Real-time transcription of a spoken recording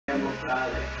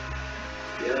Hi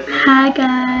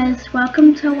guys,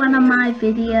 welcome to one of my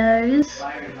videos.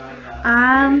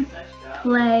 I'm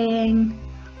playing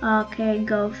Arcade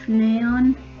Golf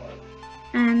Neon,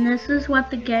 and this is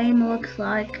what the game looks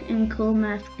like in Cool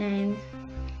Math Games.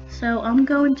 So I'm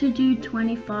going to do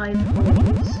 25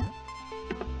 holes.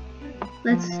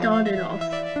 Let's start it off.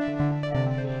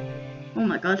 Oh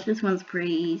my gosh, this one's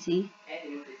pretty easy.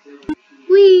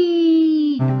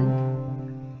 Whee!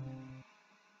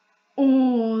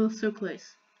 Oh, so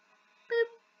close. Boop,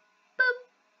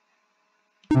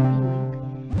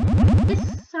 boop.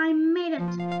 Yes, I made it.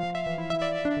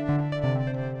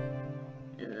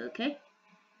 Okay.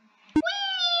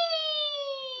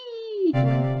 Whee!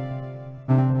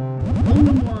 Hole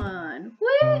in one. Woo!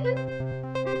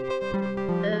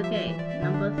 Okay,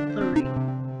 number 3.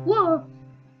 Whoa!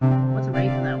 Wasn't ready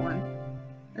for that one.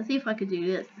 Let's see if I could do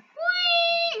this.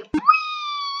 Whee!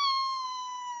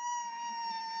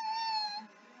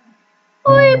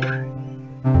 Whip!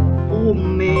 Oh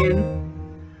man.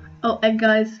 Oh, and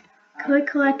guys,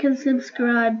 click like and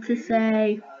subscribe to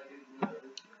say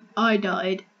I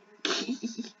died.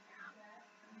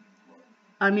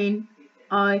 I mean,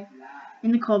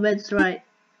 in the comments write,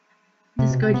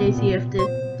 Disco JCF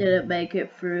didn't make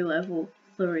it through level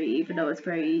 3, even though it's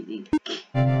very easy.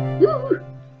 Woo!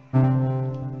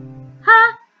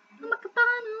 Ha! I'm a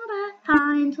cabana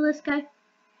time, so let's go.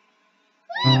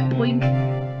 Boink.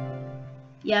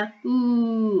 Yeah,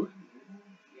 ooh.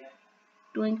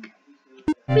 Doink.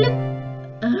 Blip.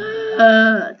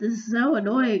 This is so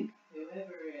annoying.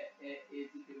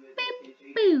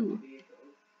 Beep, boo.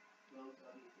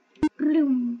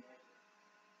 Bloom.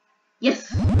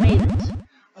 Yes, made it.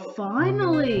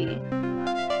 Finally.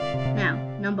 Now,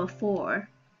 number 4.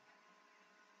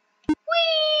 Whee!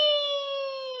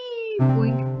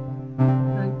 Boink.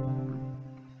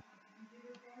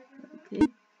 Okay.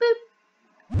 Boop.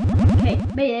 Okay,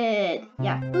 made it.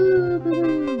 Yeah. Boo, boo,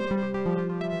 boo.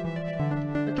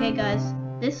 Okay, guys.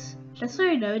 This, just so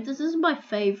you know, this is my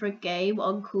favorite game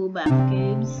on Cool Math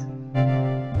Games.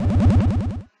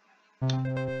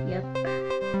 Yep.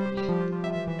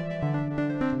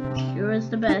 Sure is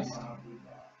the best.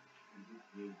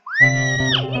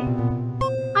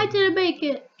 I didn't make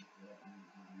it.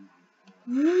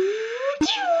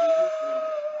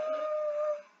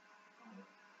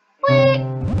 Wait.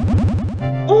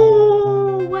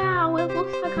 Oh wow! It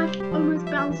looks like I almost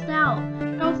bounced out.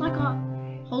 That was like a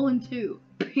hole in 2.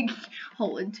 Big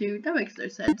hole in 2. That makes no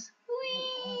sense.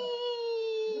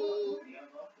 Whee!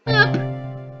 Yep.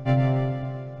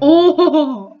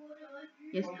 Oh!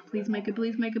 Yes, please make it,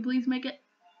 please make it, please make it.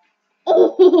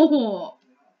 Oh!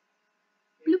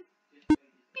 Bloop.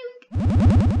 Blink.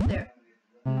 There.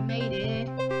 Made it.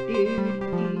 Dude.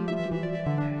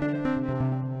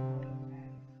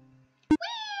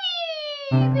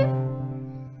 Whee!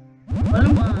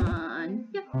 One.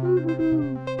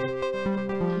 Yahoo!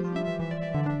 Easy.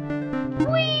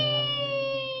 Whee!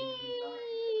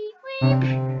 Weep.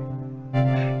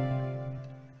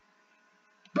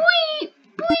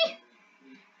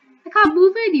 I can't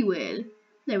move anywhere.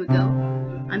 There we go.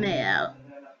 I made it out.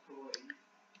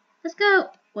 Let's go.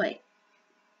 Wait.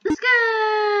 Let's go.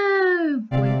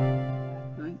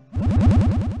 Boink. Boink.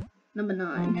 Number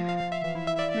 9.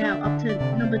 Now up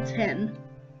to number 10.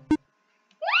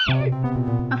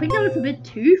 I think that was a bit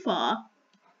too far.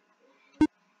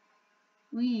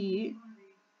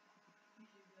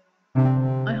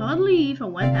 I hardly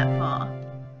even went that far.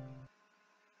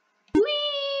 Whee!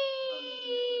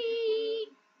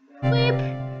 Whip!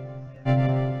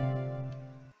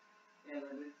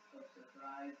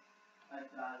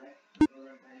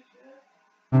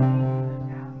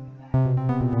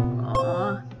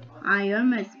 Oh, I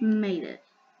almost made it.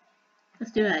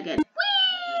 Let's do that again.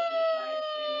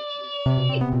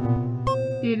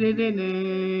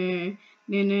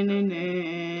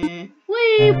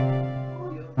 Whee!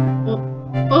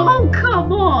 Oh,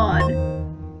 come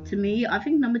on! To me, I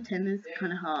think number 10 is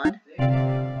kind of hard.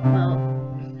 Well,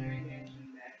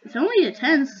 it's only a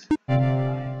 10th.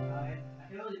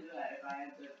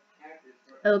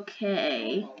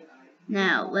 Okay.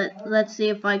 Now, let's see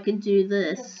if I can do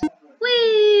this.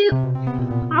 Whee!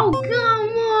 Oh, come on!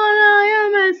 I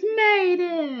almost made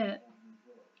it!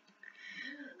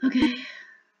 Okay.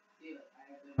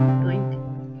 Doink.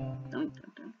 Doink, doink,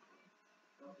 doink.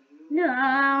 No,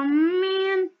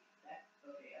 man.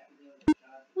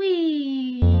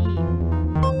 Whee!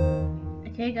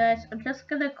 Okay, guys, I'm just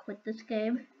gonna quit this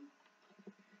game.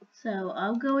 So,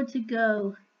 I'm going to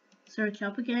go search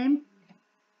up a game.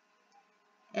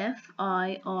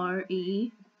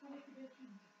 F-I-R-E.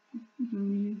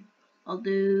 I'll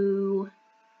do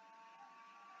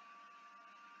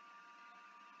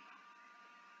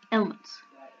elements.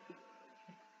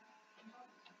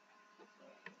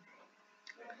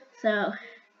 So,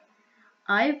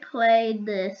 I played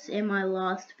this in my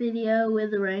last video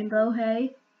with Rainbow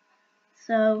Hay.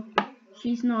 So,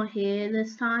 she's not here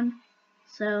this time.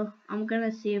 So, I'm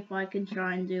gonna see if I can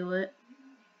try and do it.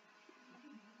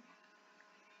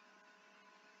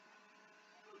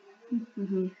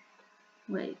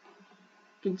 Wait.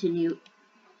 Continue.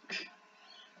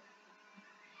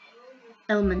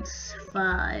 Elements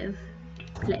 5.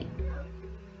 Play.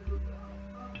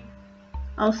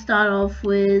 I'll start off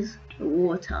with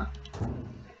water.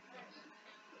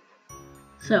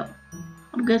 So,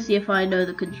 I'm gonna see if I know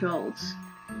the controls.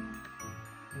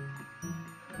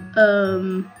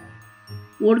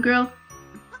 Watergirl,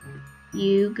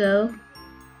 you go.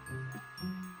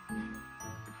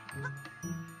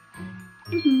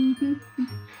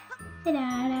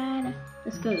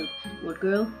 Let's go,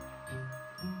 Watergirl.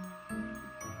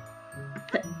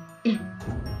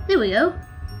 There we go.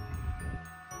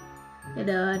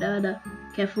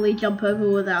 Carefully jump over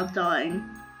without dying.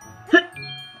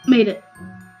 Made it.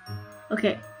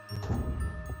 Okay.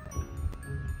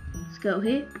 Let's go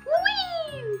here.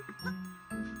 Whee!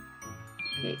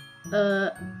 Okay.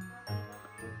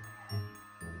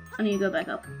 I need to go back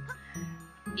up.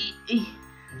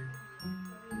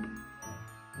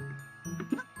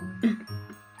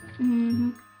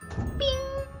 Bing!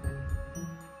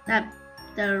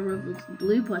 That removes the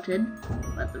blue button,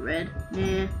 but the red,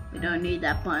 nah, we don't need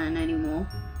that button anymore.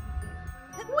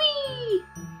 Whee!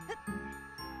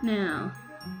 Now,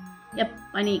 yep,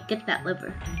 I need to get that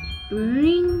lever.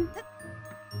 Ring.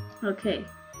 Okay.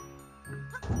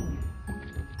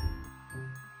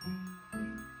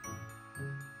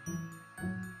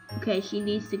 Okay, she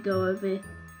needs to go over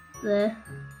there.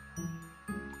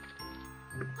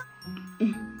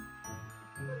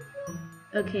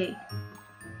 Okay.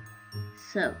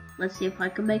 So, let's see if I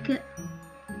can make it.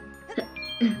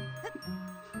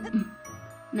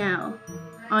 Now,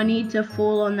 I need to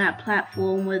fall on that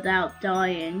platform without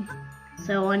dying.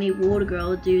 So I need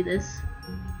Watergirl to do this.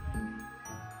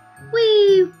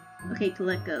 Whee! Okay, to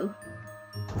let go.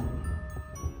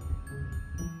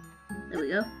 There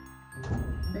we go.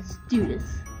 Let's do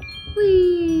this.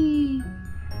 Whee!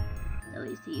 At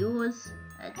least yours.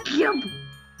 Jump!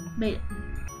 Made it.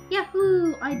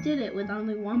 Yahoo! I did it with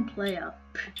only one player.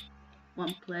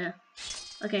 One player.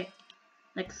 Okay,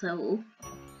 next level.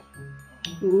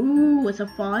 Ooh, it's a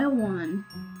fire one.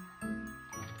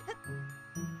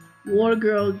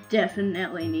 Watergirl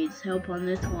definitely needs help on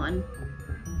this one.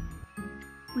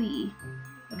 Whee.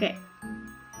 Okay.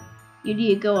 You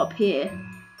need to go up here.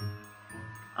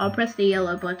 I'll press the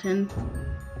yellow button.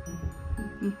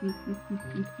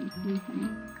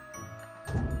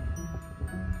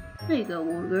 There you go,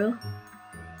 Watergirl.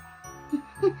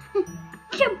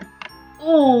 Jump!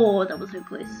 Oh, that was so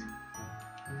close.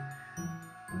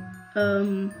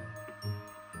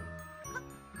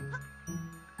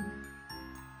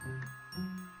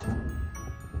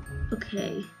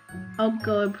 Okay. I'll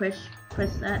go and press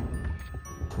that.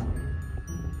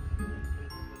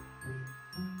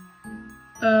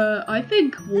 I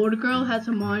think Watergirl has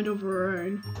a mind of her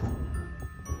own.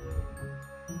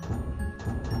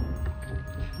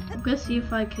 I'm gonna see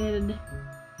if I can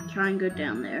try and go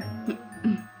down there.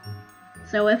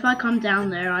 So if I come down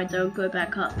there, I don't go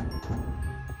back up.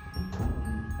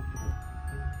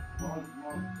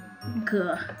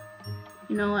 Gah.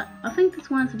 You know what? I think this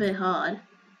one's a bit hard.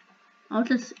 I'll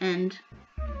just end.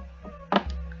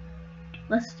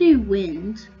 Let's do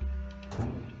wind.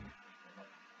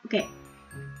 Okay.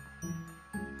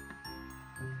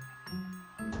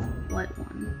 White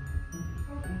one.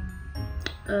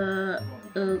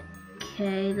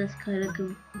 Okay, that's kind of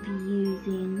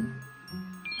confusing.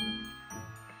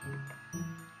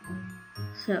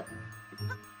 So.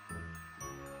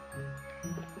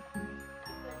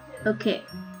 Okay.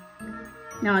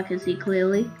 Now I can see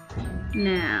clearly.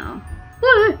 Now.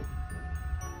 Oh.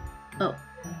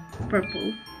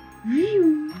 Purple.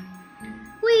 Whee!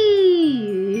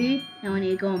 Now I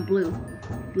need to go on blue.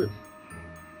 Blue.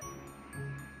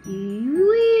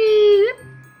 Whee!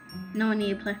 Now I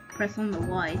need to press on the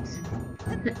white.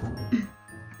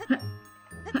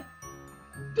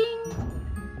 Ding!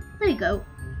 There you go.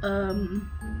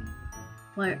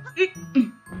 Fire.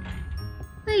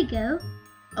 There you go.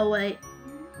 Oh wait.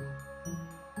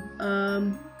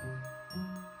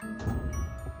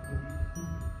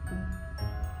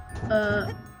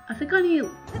 I think I need to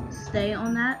stay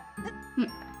on that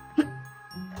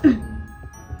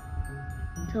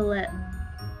to let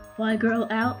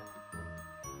Fireboy out.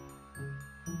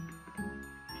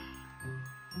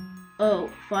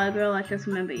 Oh, Fireboy, I just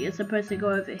remember, you're supposed to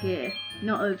go over here,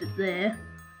 not over there.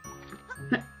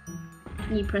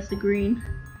 You press the green.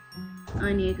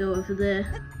 I need to go over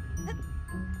there.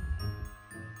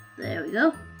 There we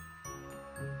go.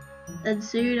 And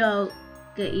soon I'll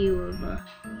get you over.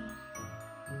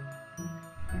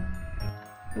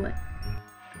 What?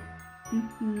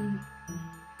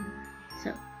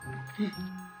 So.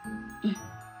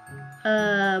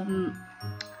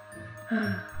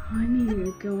 I need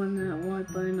to go on that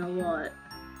white bone a lot.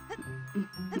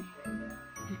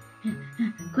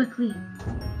 Quickly.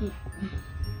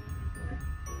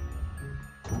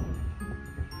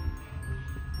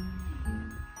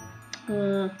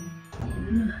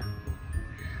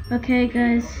 Okay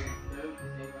guys,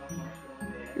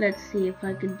 let's see if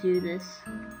I can do this.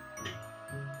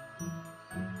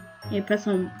 Here, press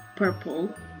on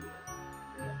purple,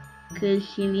 because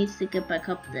she needs to get back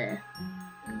up there.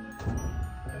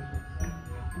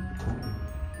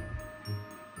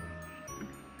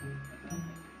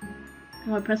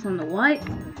 Now I press on the white.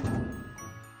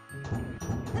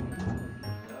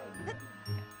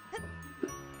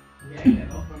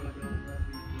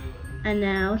 And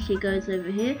now she goes over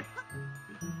here.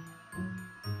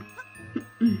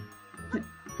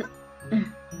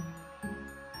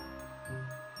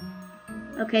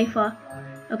 Okay,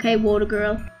 okay,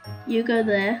 Watergirl, you go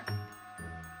there,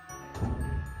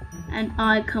 and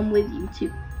I come with you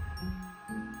too.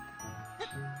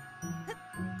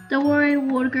 Don't worry,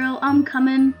 Watergirl, I'm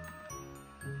coming.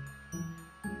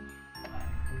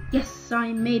 Yes,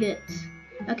 I made it.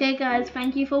 Okay, guys,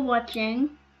 thank you for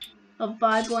watching of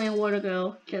Fireboy and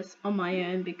Watergirl just on my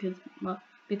own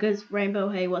because Rainbow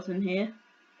Hay wasn't here.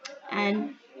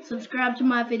 And subscribe to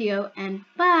my video, and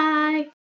bye.